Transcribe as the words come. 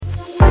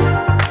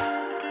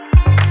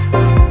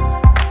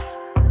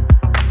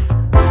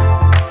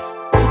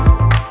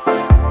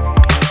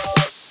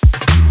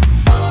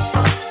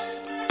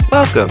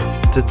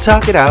Welcome to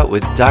Talk It Out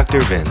with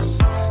Dr. Vince.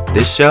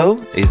 This show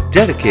is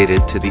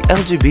dedicated to the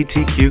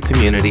LGBTQ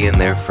community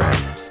and their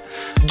friends.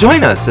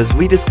 Join us as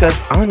we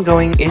discuss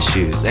ongoing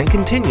issues and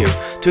continue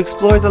to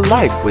explore the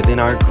life within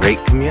our great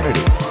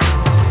community.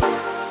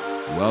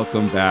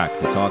 Welcome back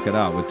to Talk It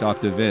Out with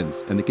Dr.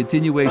 Vince and the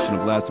continuation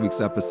of last week's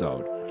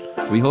episode.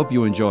 We hope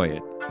you enjoy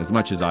it as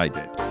much as I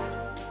did.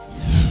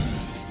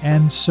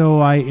 And so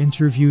I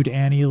interviewed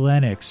Annie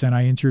Lennox, and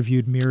I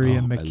interviewed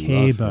Miriam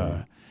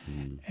Makeba,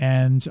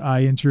 and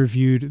I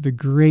interviewed the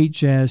great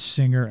jazz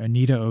singer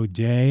Anita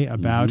O'Day,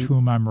 about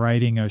whom I'm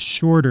writing a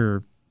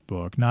shorter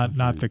book,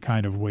 not the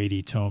kind of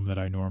weighty tome that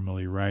I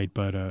normally write,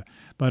 but a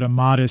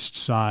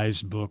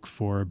modest-sized book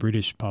for a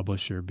British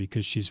publisher,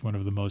 because she's one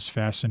of the most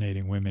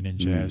fascinating women in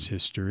jazz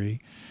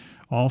history.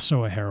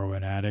 Also a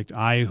heroin addict.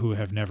 I, who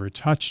have never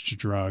touched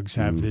drugs,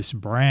 have this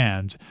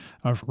brand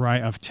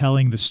of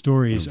telling the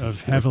stories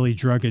of heavily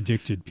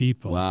drug-addicted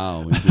people.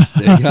 Wow,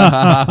 interesting.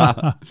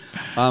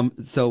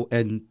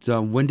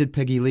 When did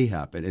Peggy Lee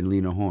happen and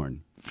Lena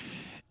Horne?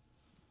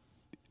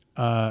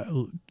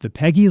 The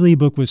Peggy Lee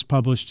book was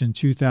published in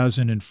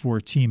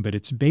 2014, but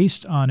it's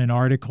based on an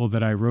article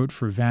that I wrote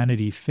for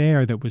Vanity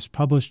Fair that was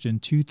published in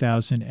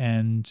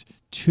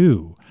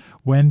 2002,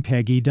 when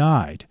Peggy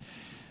died.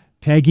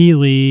 Peggy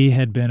Lee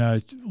had been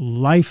a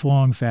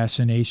lifelong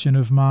fascination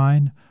of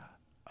mine,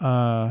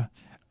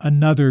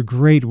 another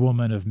great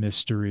woman of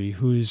mystery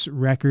whose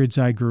records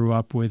I grew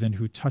up with and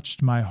who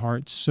touched my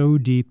heart so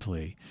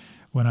deeply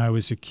when I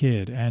was a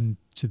kid, and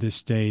to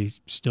this day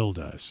still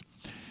does.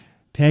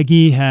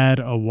 Peggy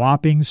had a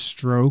whopping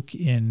stroke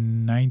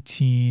in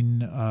late in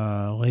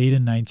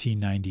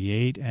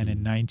 1998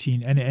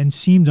 and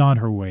seemed on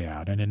her way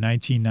out. And in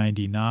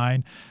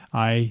 1999,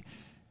 I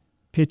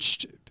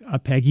pitched a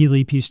Peggy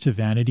Lee piece to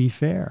Vanity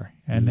Fair.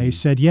 And they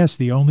said, yes,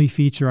 the only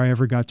feature I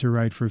ever got to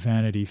write for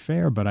Vanity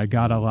Fair, but I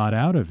got a lot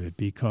out of it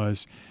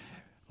because,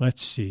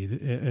 let's see,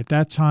 at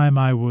that time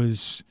I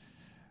was,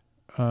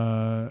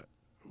 what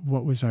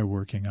was I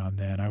working on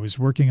then? I was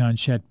working on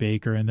Chet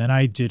Baker, and then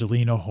I did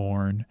Lena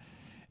Horne.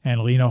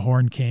 And Lena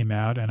Horne came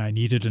out, and I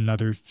needed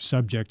another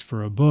subject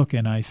for a book.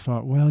 And I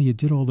thought, well, you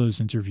did all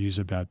those interviews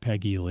about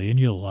Peggy Lee, and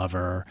you love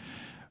her.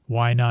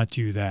 Why not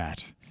do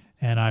that?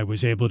 And I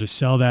was able to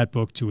sell that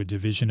book to a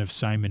division of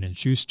Simon &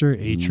 Schuster,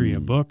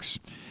 Atria Books,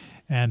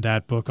 and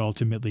that book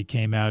ultimately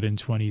came out in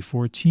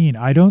 2014.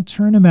 I don't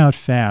turn them out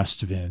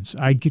fast, Vince.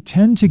 I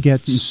tend to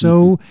get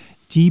so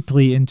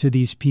deeply into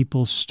these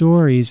people's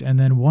stories, and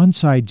then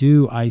once I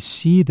do, I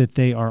see that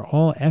they are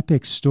all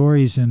epic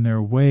stories in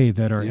their way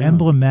that are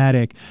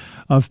emblematic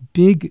of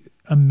big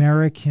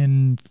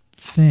American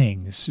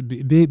things,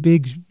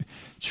 big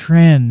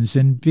trends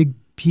and big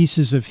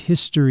pieces of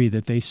history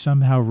that they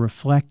somehow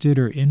reflected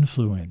or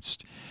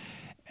influenced.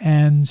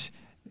 And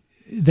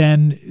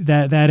then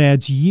that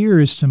adds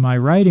years to my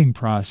writing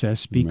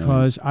process,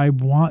 because I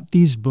want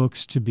these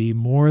books to be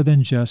more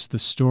than just the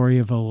story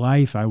of a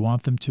life. I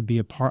want them to be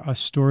a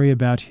story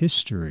about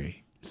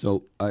history.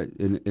 So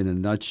in a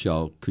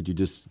nutshell, could you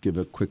just give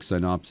a quick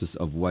synopsis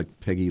of what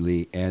Peggy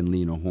Lee and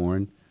Lena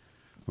Horne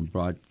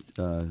brought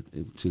to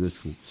this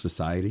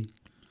society,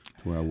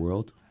 to our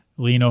world?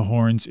 Lena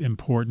Horne's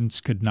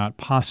importance could not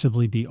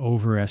possibly be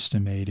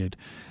overestimated.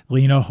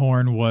 Lena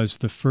Horne was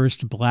the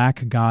first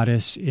black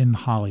goddess in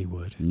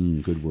Hollywood.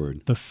 Good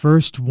word. The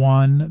first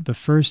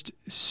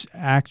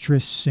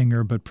actress,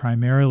 singer, but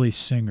primarily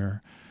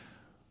singer,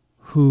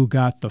 who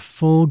got the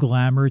full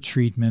glamour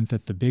treatment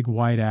that the big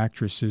white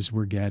actresses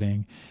were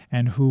getting,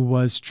 and who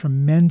was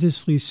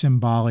tremendously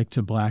symbolic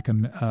to Black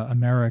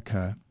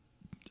America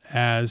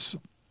as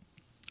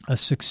a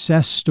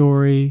success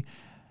story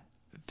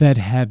that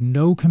had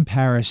no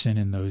comparison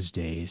in those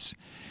days.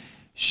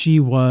 She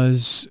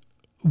was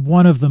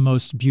one of the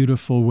most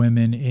beautiful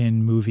women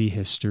in movie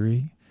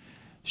history.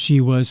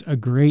 She was a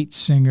great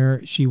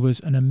singer. She was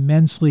an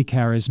immensely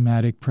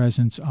charismatic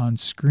presence on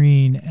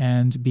screen.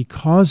 And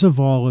because of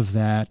all of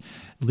that,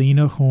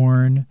 Lena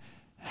Horne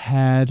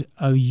had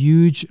a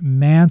huge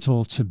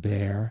mantle to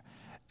bear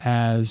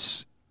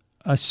as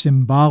a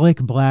symbolic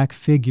black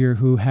figure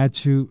who had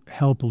to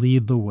help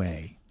lead the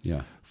way.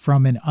 Yeah.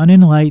 From an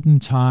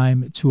unenlightened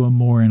time to a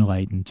more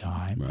enlightened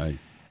time. Right.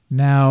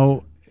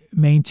 Now,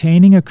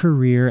 maintaining a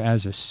career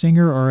as a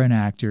singer or an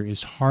actor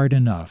is hard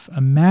enough.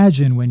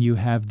 Imagine when you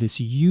have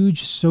this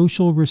huge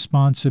social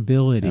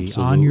responsibility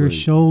on your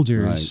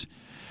shoulders. Right.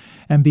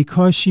 And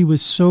because she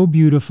was so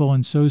beautiful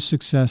and so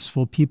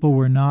successful, people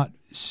were not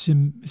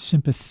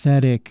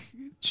sympathetic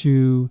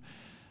to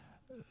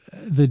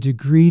the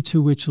degree to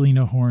which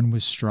Lena Horne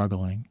was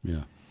struggling.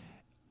 Yeah.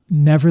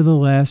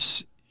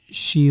 Nevertheless,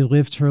 she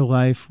lived her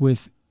life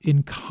with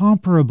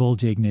incomparable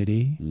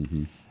dignity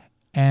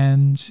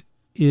and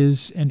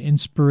is an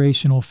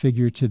inspirational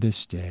figure to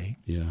this day.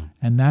 Yeah.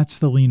 And that's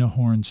the Lena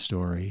Horne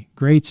story.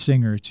 Great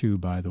singer, too,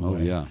 by the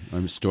way. Oh,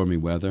 yeah. Stormy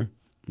Weather.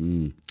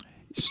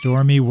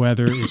 Stormy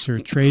Weather is her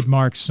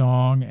trademark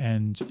song,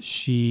 and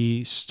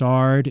she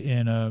starred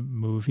in a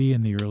movie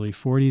in the early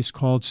 40s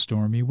called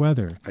Stormy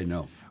Weather. I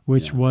know.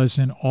 which was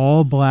an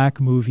all-black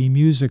movie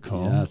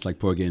musical. Yeah, it's like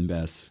Porgy and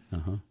Bess.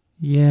 Uh-huh.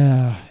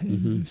 Yeah,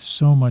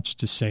 so much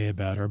to say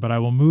about her. But I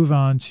will move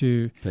on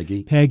to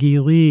Peggy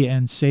Lee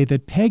and say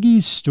that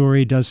Peggy's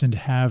story doesn't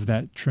have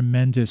that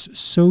tremendous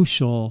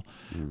social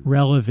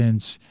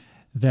relevance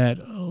that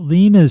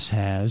Lena's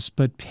has,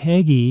 but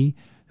Peggy,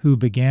 who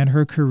began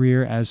her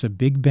career as a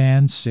big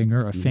band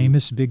singer, a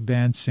famous big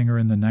band singer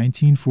in the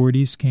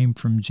 1940s, came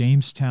from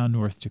Jamestown,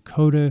 North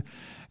Dakota,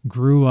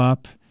 grew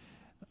up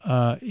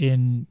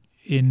in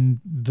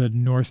the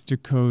North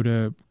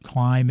Dakota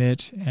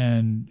climate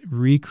and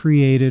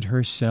recreated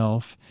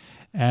herself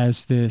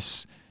as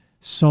this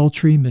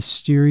sultry,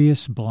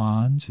 mysterious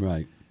blonde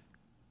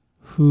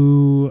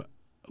who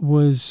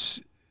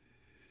was,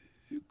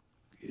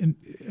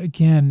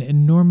 again,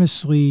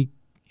 enormously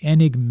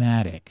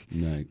enigmatic.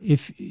 Right.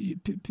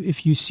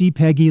 If you see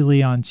Peggy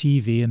Lee on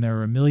TV, and there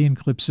are a million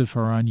clips of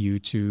her on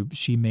YouTube,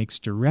 she makes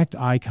direct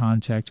eye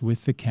contact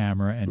with the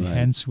camera and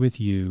hence with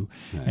you,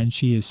 and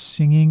she is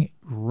singing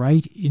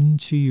right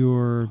into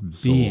your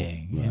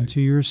being,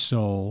 into your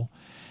soul,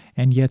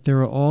 and yet there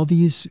are all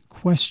these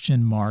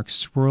question marks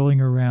swirling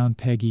around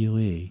Peggy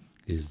Lee.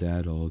 Is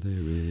that all there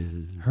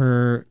is?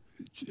 Her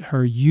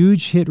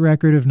huge hit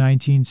record of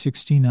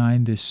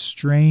 1969, this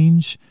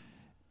strange,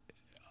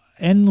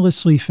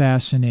 endlessly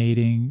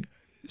fascinating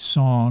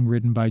song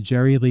written by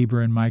Jerry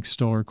Lieber and Mike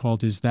Stoller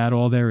called Is That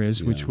All There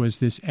Is, which was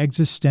this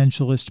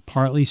existentialist,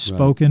 partly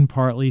spoken,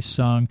 partly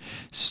sung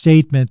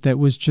statement that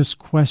was just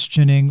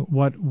questioning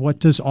what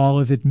does all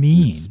of it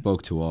mean. It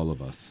spoke to all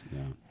of us.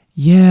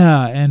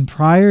 Yeah, and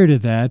prior to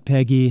that,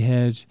 Peggy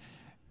had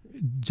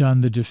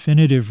done the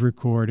definitive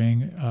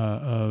recording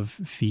of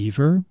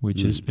Fever,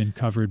 which has been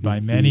covered by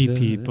many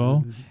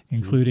people,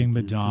 including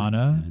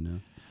Madonna. I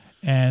know.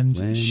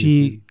 And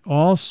she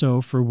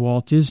also, for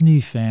Walt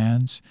Disney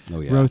fans,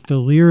 wrote the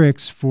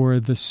lyrics for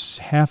the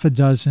half a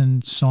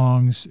dozen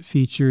songs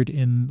featured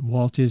in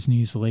Walt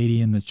Disney's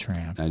Lady and the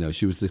Tramp. I know.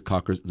 She was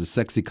the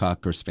sexy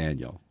Cocker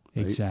Spaniel.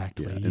 Right?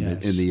 Exactly, in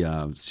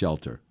the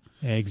shelter.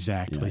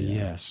 Exactly,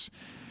 yes.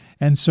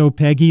 And so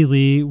Peggy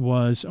Lee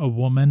was a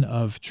woman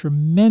of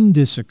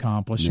tremendous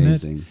accomplishment.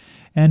 Amazing.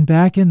 And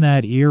back in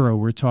that era,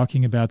 we're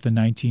talking about the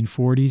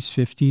 1940s,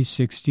 50s,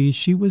 60s,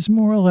 she was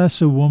more or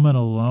less a woman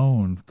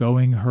alone,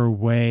 going her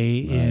way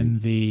in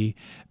the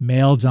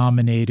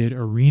male-dominated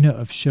arena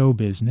of show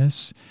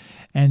business.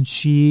 And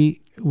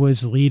she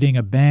was leading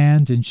a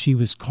band, and she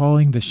was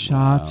calling the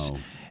shots. Wow.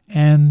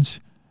 And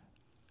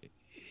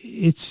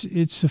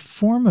it's a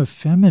form of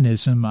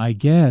feminism, I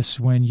guess,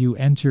 when you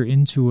enter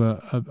into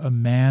a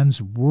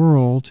man's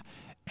world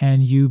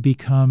and you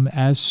become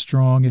as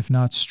strong, if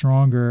not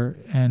stronger,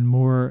 and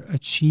more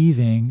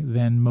achieving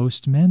than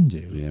most men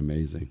do. Yeah,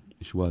 amazing.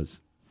 She was.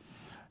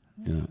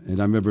 Yeah, and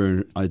I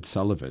remember Ed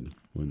Sullivan,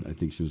 when I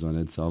think she was on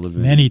Ed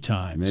Sullivan. Many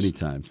times. Many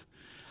times.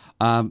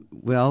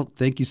 Well,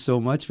 thank you so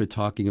much for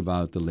talking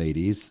about the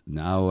ladies.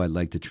 Now I'd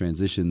like to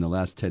transition the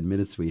last 10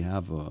 minutes we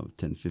have,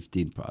 10,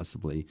 15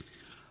 possibly,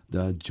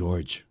 the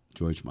George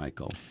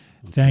Michael.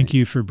 Okay. Thank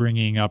you for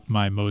bringing up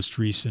my most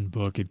recent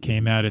book. It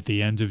came out at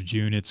the end of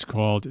June. It's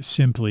called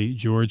simply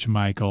George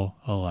Michael,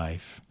 A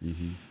Life.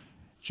 Mm-hmm.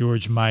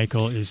 George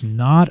Michael is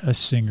not a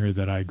singer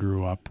that I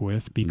grew up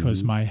with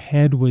because my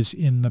head was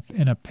in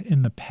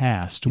the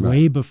past,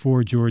 way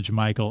before George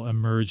Michael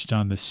emerged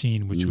on the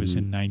scene, which was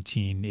in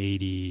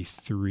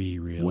 1983,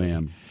 really.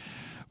 Wham!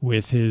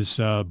 With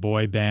his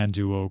boy band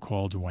duo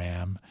called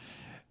Wham!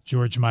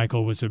 George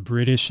Michael was a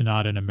British,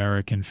 not an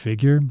American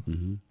figure,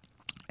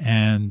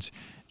 and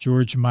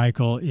George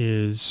Michael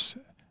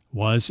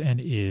was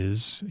and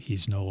is,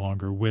 he's no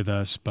longer with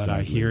us, but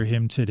I hear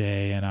him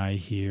today, and I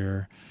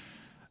hear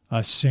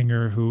a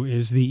singer who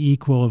is the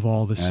equal of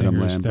all the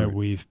singers that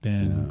we've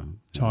been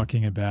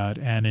talking about,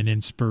 and an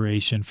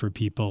inspiration for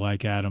people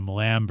like Adam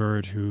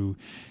Lambert, who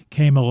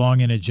came along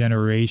in a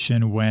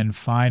generation when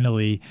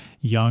finally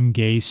young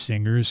gay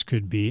singers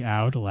could be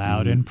out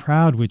loud and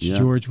proud, which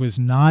George was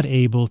not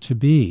able to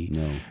be.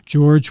 No.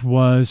 George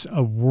was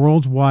a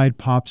worldwide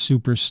pop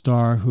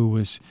superstar who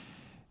was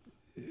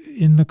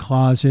in the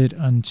closet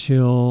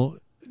until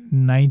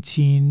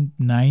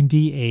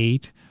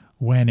 1998,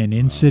 when an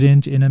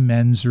incident in a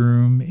men's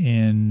room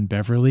in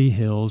Beverly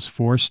Hills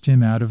forced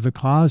him out of the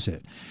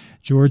closet.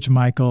 George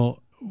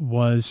Michael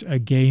was a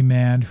gay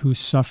man who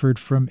suffered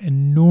from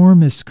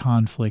enormous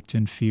conflict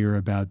and fear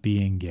about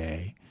being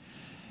gay.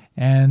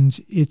 And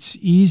it's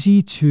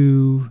easy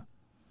to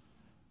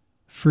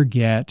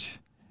forget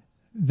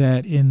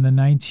that in the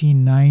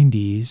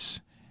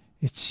 1990s,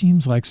 it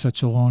seems like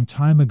such a long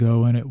time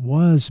ago, and it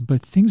was,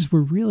 but things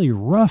were really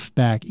rough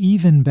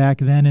even back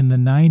then in the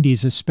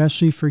 90s,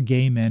 especially for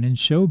gay men in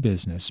show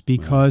business,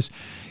 because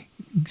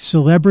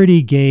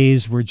celebrity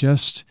gays were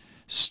just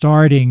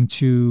starting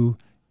to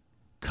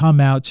come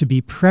out, to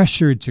be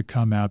pressured to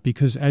come out,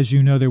 because, as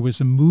you know, there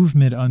was a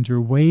movement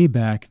underway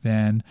back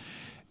then.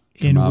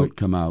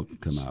 Come out.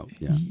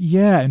 Yeah.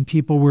 Yeah, and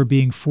people were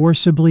being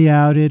forcibly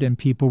outed, and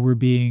people were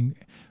being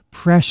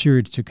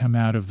pressured to come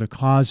out of the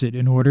closet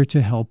in order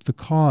to help the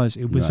cause.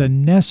 It was Right. a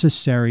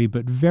necessary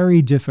but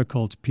very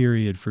difficult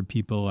period for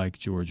people like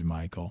George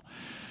Michael,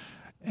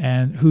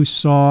 and who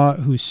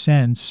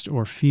sensed,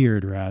 or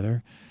feared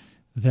rather,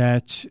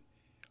 that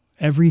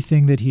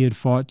everything that he had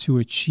fought to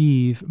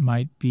achieve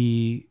might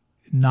be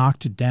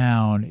knocked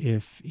down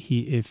if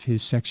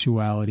his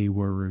sexuality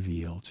were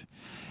revealed.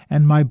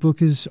 And my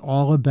book is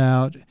all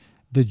about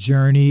the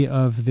journey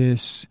of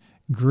this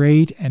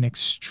great and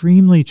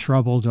extremely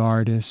troubled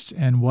artist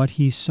and what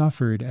he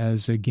suffered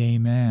as a gay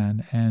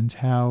man, and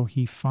how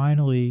he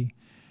finally,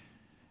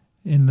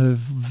 in the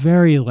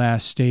very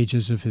last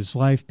stages of his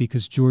life,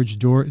 because George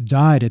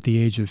died at the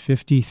age of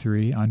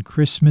 53 on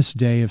Christmas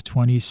Day of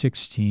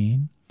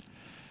 2016,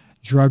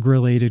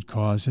 drug-related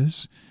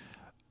causes.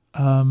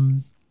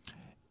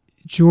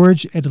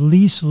 George at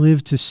least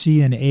lived to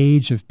see an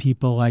age of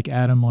people like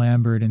Adam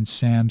Lambert and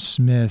Sam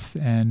Smith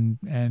and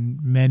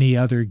many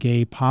other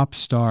gay pop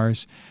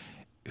stars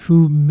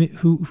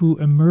who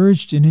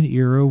emerged in an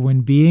era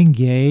when being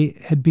gay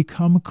had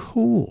become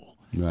cool.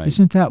 Right.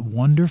 Isn't that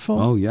wonderful?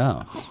 Oh,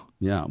 yeah.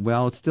 Yeah.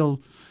 Well, it's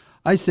still,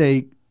 I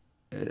say,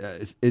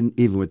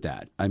 even with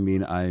that, I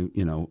mean, I've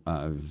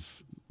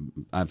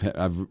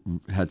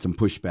had some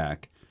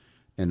pushback,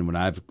 and when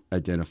I've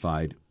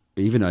identified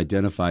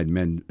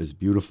men as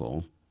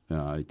beautiful,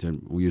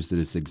 we used it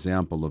as an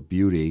example of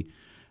beauty,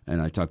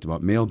 and I talked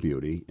about male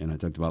beauty, and I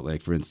talked about,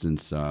 like, for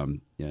instance,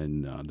 in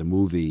the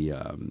movie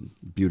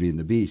Beauty and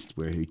the Beast,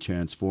 where he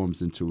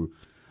transforms into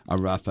a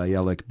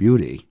Raphaelic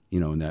beauty,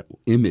 in that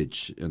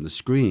image on the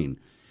screen,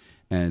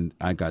 and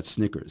I got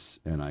snickers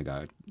and I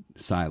got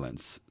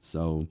silence.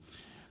 So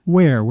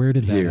where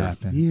did that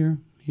happen?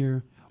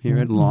 Here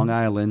at Long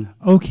Island.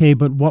 Okay,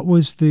 but what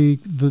was the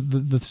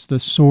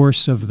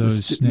source of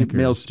those snickers?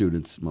 Male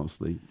students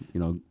mostly,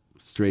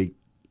 straight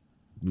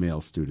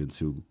male students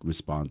who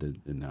responded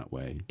in that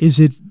way. Is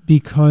it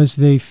because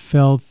they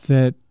felt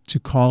that to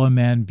call a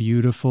man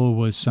beautiful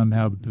was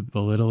somehow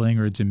belittling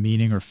or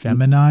demeaning or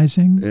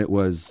feminizing? It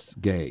was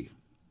gay.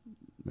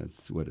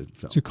 That's what it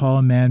felt. To call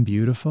a man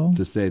beautiful?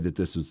 To say that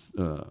this was,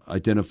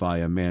 identify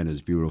a man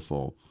as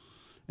beautiful,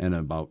 and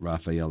about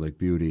Raphaelic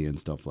beauty and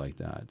stuff like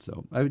that.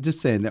 So I was just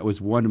saying that was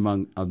one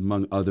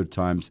among other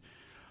times.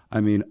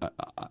 I mean,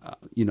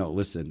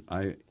 listen,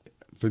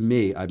 for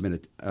me,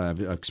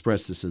 I've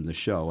expressed this in the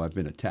show. I've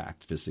been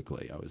attacked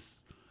physically.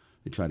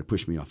 They tried to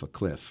push me off a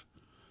cliff.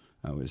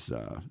 I was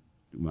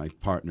my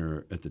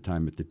partner at the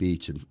time at the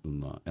beach in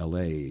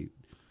L.A.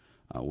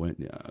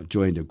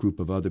 Joined a group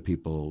of other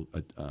people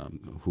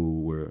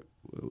who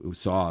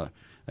saw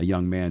a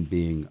young man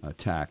being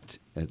attacked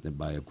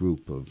by a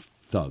group of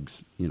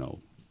thugs,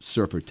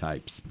 surfer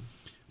types,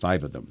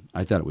 5 of them.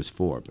 I thought it was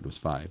 4, but it was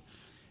 5.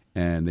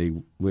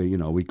 And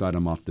we got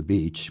them off the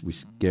beach. We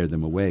scared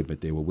them away,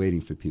 but they were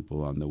waiting for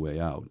people on the way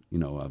out.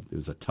 There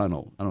was a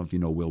tunnel. I don't know if you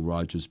know Will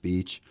Rogers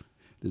Beach.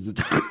 There's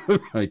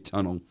a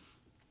tunnel.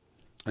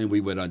 And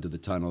we went under the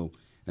tunnel,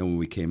 and when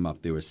we came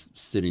up, they were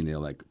sitting there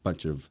like a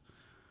bunch of,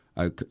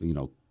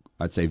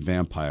 I'd say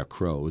vampire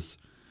crows.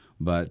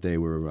 But they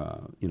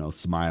were,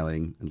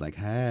 smiling and like,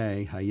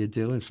 hey, how you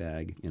doing,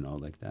 fag?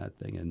 Like that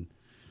thing. And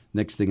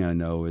next thing I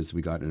know is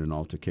we got in an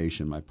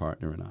altercation, my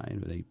partner and I,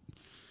 and they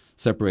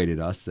separated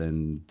us,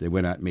 and they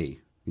went at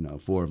me,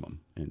 4 of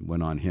them, and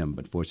went on him.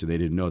 But fortunately,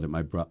 they didn't know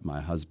that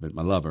my husband,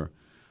 my lover,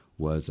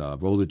 was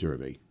roller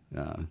derby.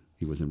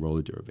 He was in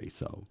roller derby.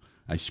 So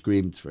I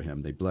screamed for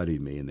him. They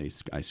bloodied me, and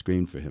I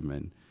screamed for him,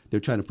 and they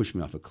were trying to push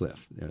me off a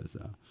cliff.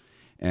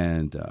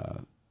 And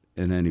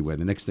anyway,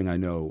 the next thing I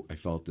know, I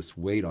felt this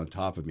weight on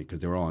top of me because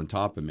they were all on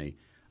top of me.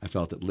 I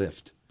felt it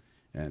lift,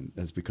 and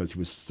that's because he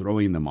was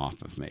throwing them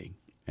off of me.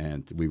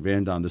 And we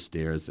ran down the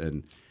stairs,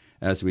 and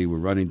as we were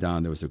running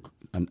down, there was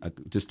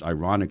just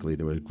ironically,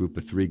 there was a group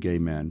of 3 gay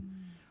men.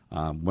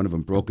 One of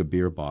them broke a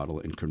beer bottle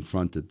and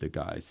confronted the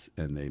guys,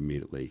 and they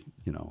immediately,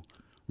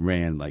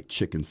 ran like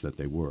chickens that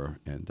they were.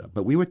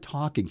 But we were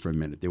talking for a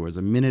minute. There was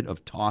a minute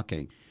of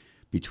talking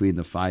between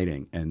the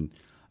fighting, and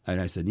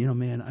I said,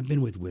 man, I've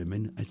been with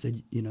women. I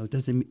said, it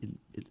doesn't.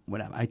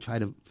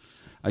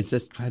 I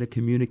just try to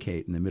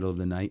communicate in the middle of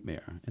the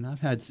nightmare. And I've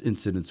had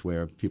incidents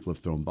where people have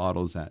thrown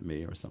bottles at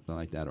me or something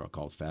like that, or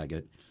called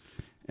faggot.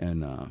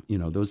 And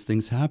those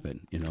things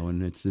happen.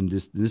 And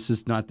this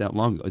is not that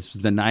long ago. This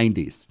was the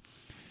 90s,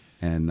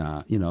 and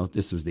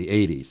this was the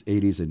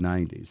 80s and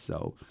 90s.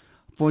 So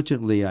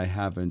fortunately, I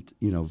haven't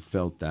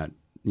felt that.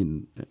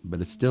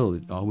 But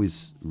it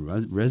always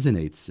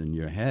resonates in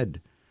your head.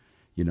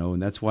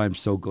 And that's why I'm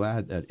so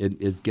glad that it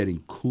is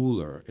getting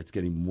cooler. It's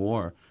getting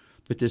more.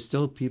 But there's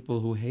still people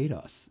who hate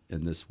us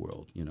in this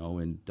world,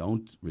 and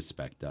don't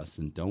respect us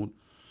and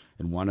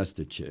want us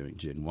to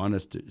change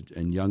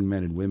and young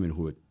men and women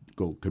who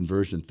go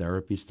conversion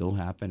therapy still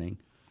happening.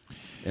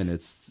 And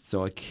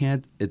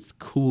it's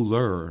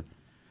cooler,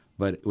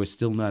 but we're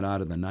still not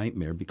out of the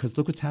nightmare because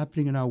look what's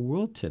happening in our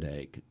world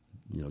today.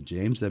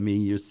 James, I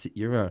mean,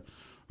 you're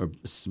a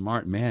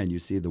smart man. You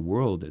see the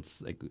world.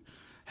 It's like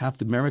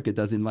half America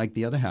doesn't like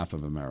the other half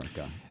of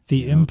America.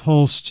 The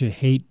impulse to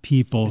hate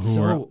people It's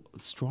so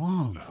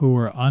strong, who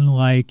are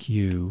unlike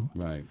you.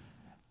 right?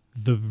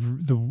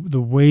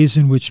 The ways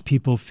in which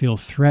people feel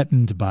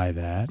threatened by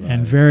that, Right.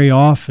 and very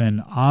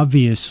often,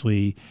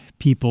 obviously,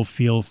 people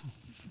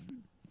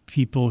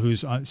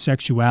whose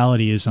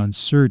sexuality is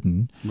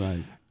uncertain,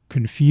 Right.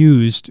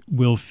 confused,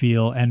 will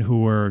feel, and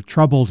who are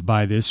troubled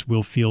by this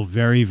will feel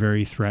very,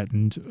 very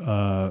threatened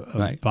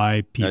Right.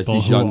 by people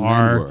these who young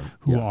men were.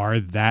 who Yeah. are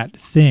that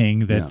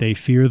thing that Yeah. they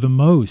fear the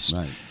most.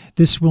 Right.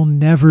 This will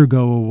never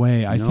go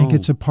away. I think No.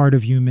 it's a part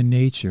of human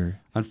nature.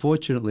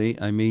 Unfortunately,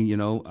 I mean,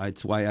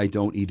 it's why I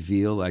don't eat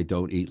veal, I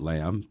don't eat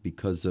lamb,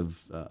 because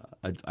of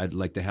I'd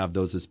like to have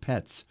those as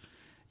pets.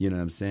 You know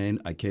what I'm saying?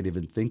 I can't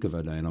even think of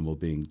an animal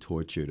being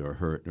tortured or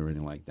hurt or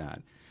anything like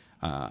that.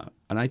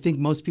 And I think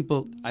most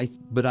people,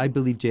 but I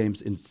believe,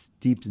 James,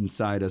 deep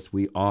inside us,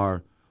 we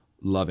are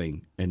loving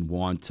and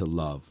want to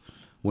love.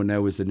 When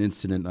there was an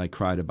incident, I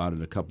cried about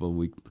it a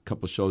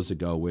couple shows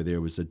ago, where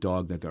there was a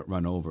dog that got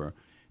run over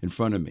in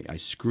front of me. I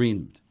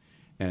screamed,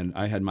 and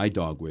I had my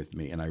dog with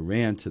me, and I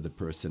ran to the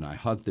person. I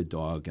hugged the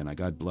dog, and I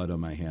got blood on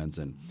my hands.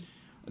 And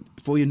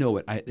before you know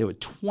it, there were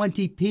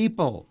 20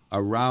 people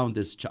around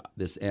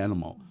this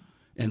animal,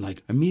 and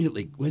like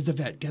immediately, where's the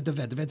vet? Get the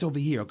vet. The vet's over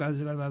here.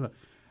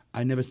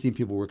 I never seen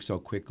people work so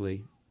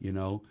quickly.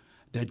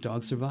 That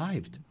dog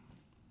survived.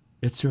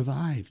 It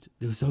survived.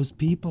 There was those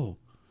people.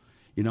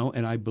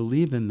 And I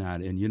believe in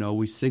that. And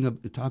we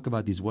talk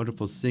about these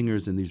wonderful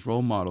singers and these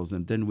role models,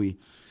 and then we.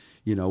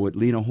 What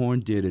Lena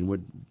Horne did and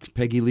what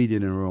Peggy Lee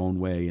did in her own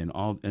way,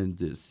 and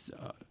this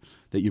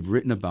that you've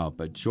written about.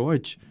 But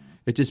George,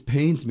 it just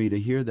pains me to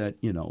hear that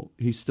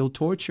he's still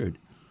tortured.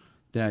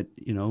 That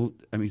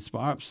I mean,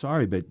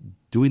 sorry, but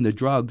doing the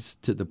drugs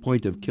to the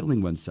point of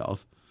killing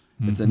oneself.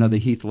 Mm-hmm. It's another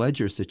Heath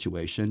Ledger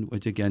situation,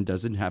 which again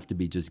doesn't have to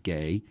be just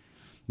gay.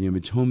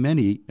 But too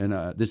many, and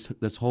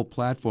this whole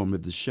platform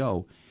of the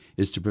show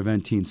is to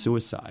prevent teen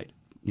suicide.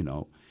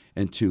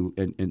 And to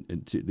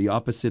the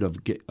opposite of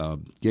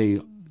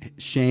gay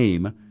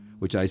shame,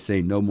 which I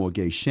say no more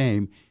gay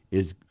shame,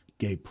 is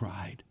gay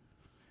pride.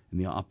 And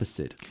the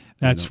opposite.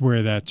 That's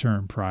where that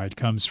term pride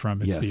comes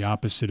from. It's Yes. the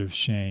opposite of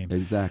shame.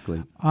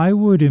 Exactly. I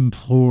would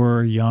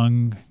implore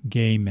young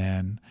gay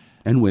men,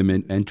 And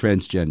women and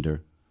transgender.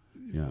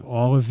 Yeah.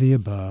 all of the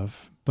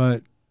above,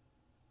 but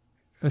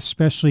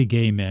especially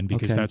gay men,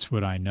 because Okay. that's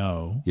what I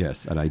know,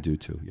 Yes, and I do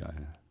too. Yeah.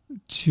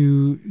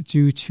 to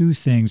do two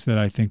things that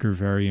I think are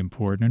very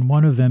important. And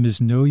one of them is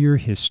know your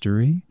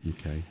history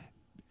Okay.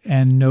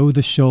 and know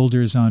the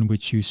shoulders on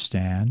which you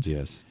stand.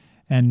 Yes.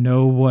 And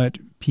know what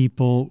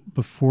people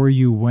before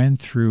you went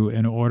through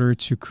in order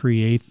to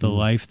create the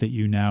life that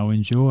you now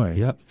enjoy.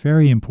 Yep.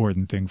 Very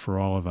important thing for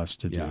all of us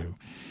to Yeah. do.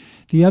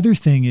 The other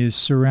thing is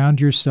surround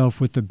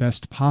yourself with the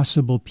best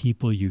possible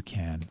people you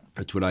can.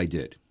 That's what I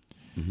did.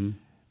 Mm-hmm.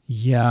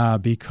 Yeah,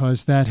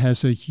 because that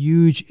has a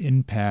huge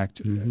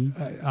impact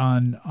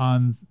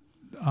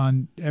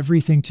on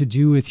everything to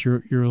do with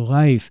your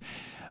life.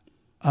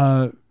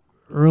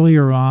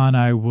 Earlier on,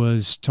 I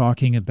was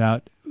talking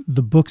about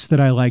the books that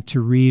I liked to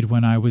read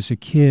when I was a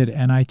kid,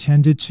 and I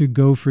tended to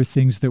go for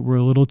things that were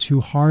a little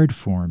too hard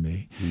for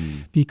me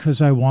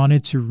because I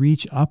wanted to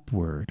reach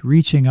upward.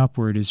 Reaching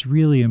upward is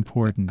really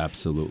important.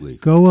 Absolutely.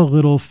 Go a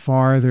little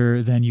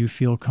farther than you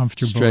feel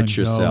comfortable Stretch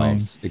in going.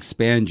 yourselves.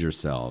 Expand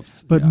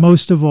yourselves. But Yeah.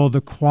 most of all,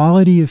 the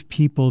quality of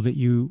people that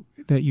you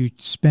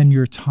spend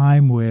your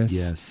time with.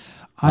 Yes.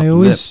 I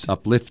always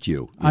uplift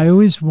you. Yes. I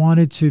always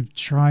wanted to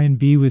try and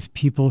be with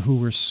people who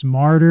were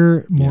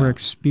smarter, more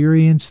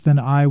experienced than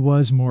I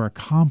was, more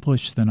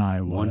accomplished than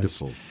I was.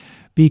 Wonderful.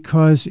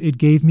 Because it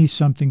gave me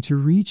something to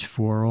reach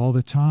for all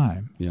the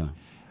time. Yeah.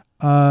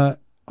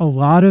 A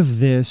lot of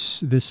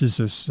this is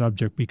a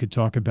subject we could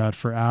talk about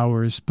for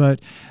hours, but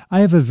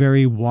I have a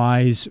very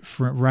wise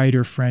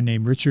writer friend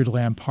named Richard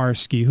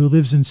Lamparski who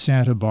lives in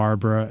Santa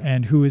Barbara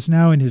and who is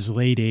now in his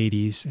late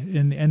 80s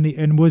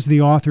and was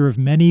the author of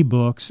many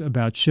books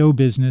about show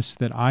business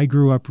that I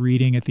grew up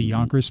reading at the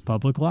Yonkers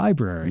Public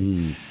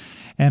Library.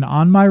 And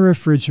on my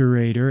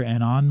refrigerator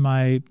and on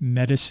my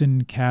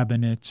medicine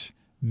cabinet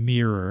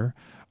mirror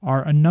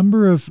are a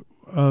number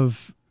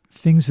of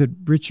things that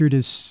Richard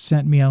has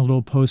sent me on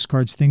little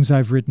postcards, things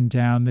I've written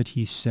down that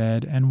he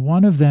said, and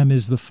one of them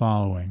is the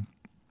following.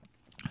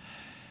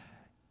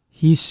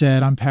 He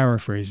said, I'm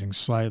paraphrasing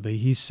slightly,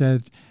 he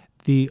said,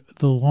 the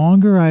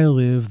longer I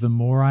live, the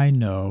more I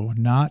know,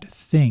 not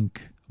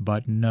think,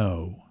 but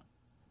know,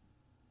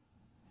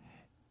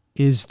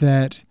 is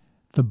that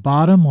the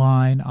bottom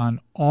line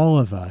on all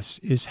of us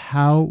is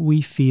how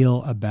we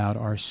feel about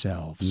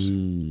ourselves.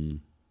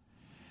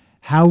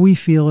 How we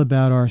feel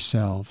about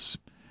ourselves.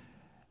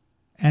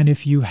 And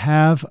if you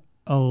have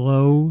a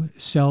low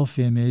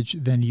self-image,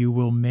 then you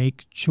will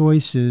make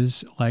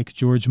choices like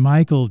George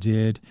Michael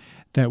did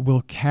that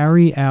will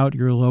carry out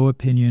your low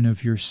opinion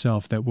of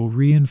yourself, that will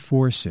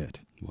reinforce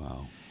it.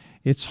 Wow.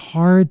 It's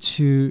hard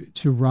to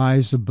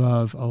rise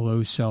above a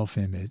low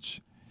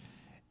self-image.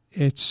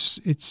 it's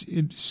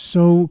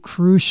so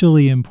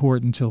crucially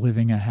important to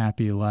living a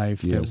happy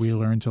life that we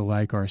learn to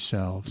like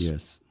ourselves.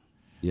 Yes.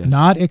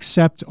 Not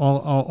accept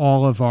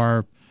all of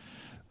our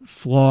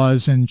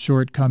flaws and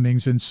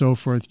shortcomings and so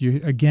forth.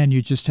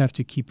 You just have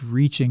to keep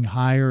reaching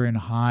higher and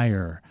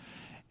higher,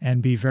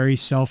 and be very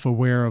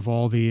self-aware of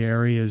all the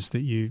areas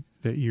that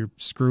you're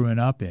screwing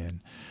up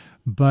in.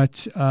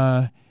 But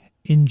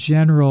in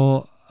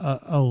general,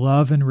 a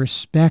love and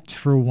respect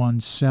for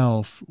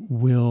oneself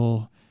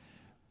will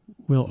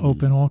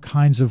open all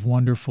kinds of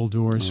wonderful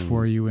doors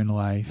for you in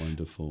life.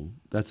 Wonderful.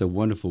 That's a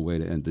wonderful way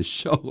to end the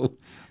show.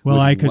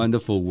 Well,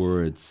 wonderful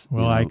words.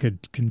 Well, I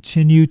could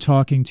continue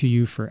talking to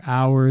you for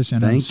hours,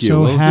 and I'm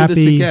so We'll happy.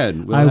 Do this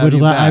again.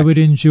 I would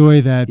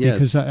enjoy that, yes.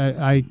 because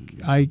I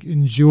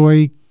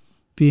enjoy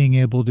being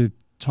able to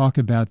talk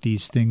about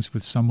these things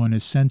with someone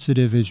as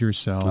sensitive as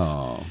yourself.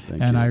 Oh,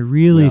 thank and you. I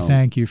really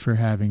thank you for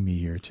having me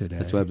here today.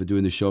 That's why I've been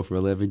doing the show for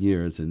 11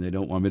 years, and they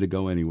don't want me to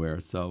go anywhere.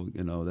 So,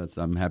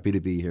 I'm happy to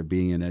be here,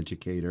 being an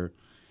educator.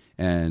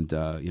 And,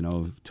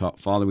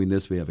 following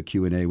this, we have a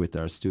Q&A with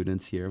our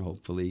students here,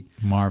 hopefully.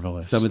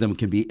 Marvelous. Some of them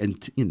can be,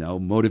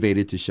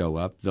 motivated to show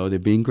up, though they're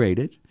being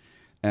graded.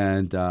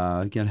 And,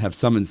 again, have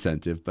some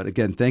incentive. But,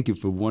 again, thank you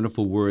for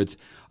wonderful words.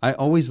 I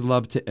always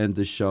love to end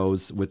the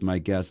shows with my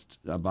guests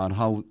about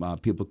how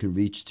people can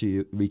reach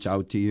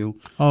out to you.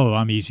 Oh,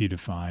 I'm easy to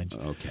find.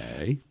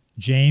 Okay.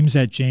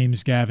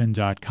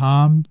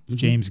 James@jamesgavin.com,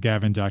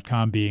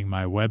 jamesgavin.com being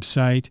my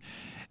website.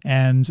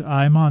 And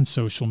I'm on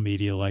social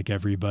media like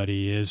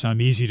everybody is.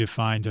 I'm easy to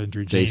find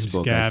under James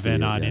Facebook,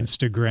 Gavin on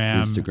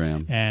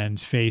Instagram and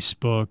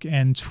Facebook.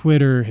 And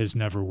Twitter has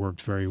never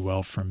worked very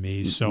well for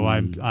me, so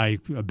I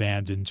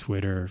abandoned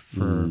Twitter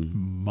for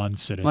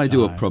months at a time. I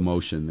do a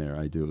promotion there.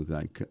 I do.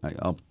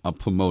 I'll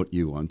promote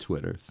you on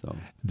Twitter. So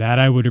that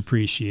I would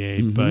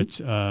appreciate.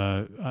 But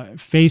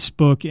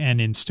Facebook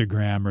and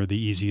Instagram are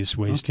the easiest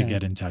ways to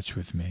get in touch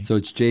with me. So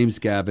it's James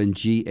Gavin,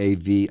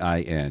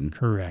 Gavin.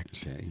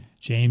 Correct. Okay.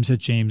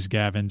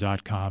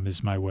 James@jamesgavin.com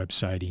is my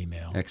website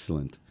email.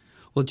 Excellent.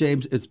 Well,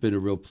 James, it's been a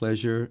real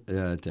pleasure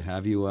to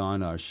have you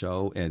on our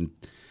show. And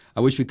I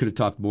wish we could have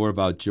talked more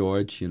about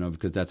George,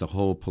 because that's a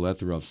whole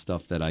plethora of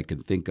stuff that I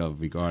can think of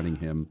regarding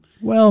him.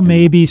 Well,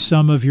 maybe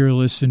some of your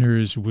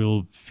listeners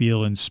will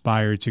feel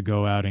inspired to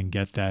go out and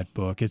get that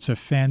book. It's a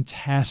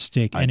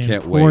fantastic and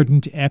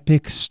important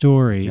epic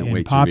story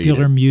in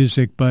popular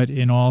music, but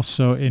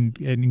also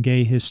in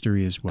gay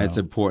history as well. That's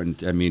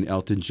important. I mean,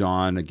 Elton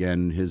John,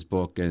 again, his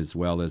book, as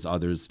well as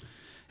others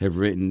have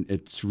written,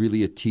 it's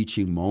really a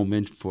teaching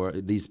moment for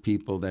these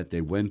people that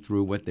they went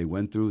through, what they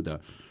went through, the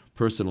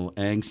personal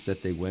angst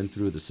that they went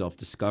through, the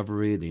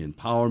self-discovery, the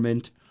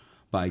empowerment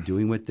by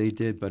doing what they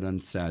did. But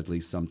sadly,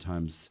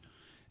 sometimes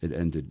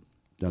it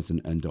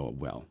doesn't end all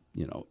well,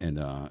 And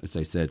as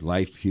I said,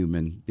 life,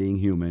 being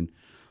human,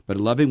 but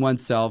loving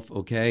oneself,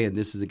 okay? And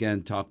this is,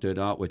 again, Talked It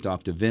Out with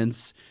Dr.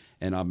 Vince.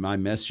 And my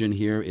mission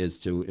here is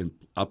to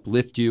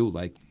uplift you,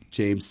 like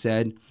James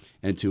said,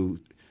 and to,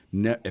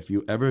 if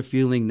you're ever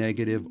feeling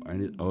negative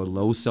or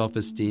low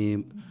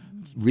self-esteem,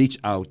 reach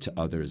out to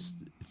others.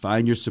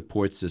 Find your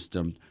support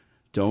system.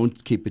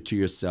 Don't keep it to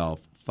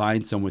yourself.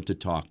 Find someone to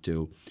talk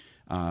to.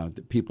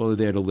 The people are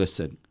there to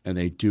listen, and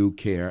they do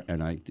care.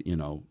 And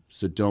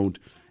so don't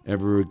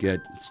ever get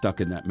stuck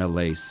in that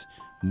malaise.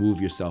 Move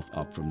yourself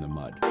up from the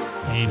mud.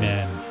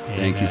 Amen.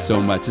 Thank you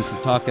so much. This is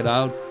Talk It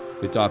Out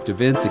with Dr.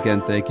 Vince.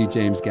 Again, thank you,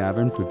 James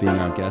Gavin, for being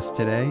our guest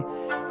today.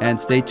 And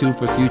stay tuned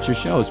for future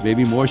shows,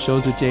 maybe more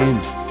shows with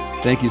James.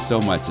 Thank you so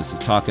much. This is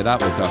Talk It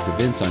Out with Dr.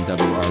 Vince on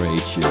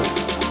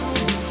WRHU.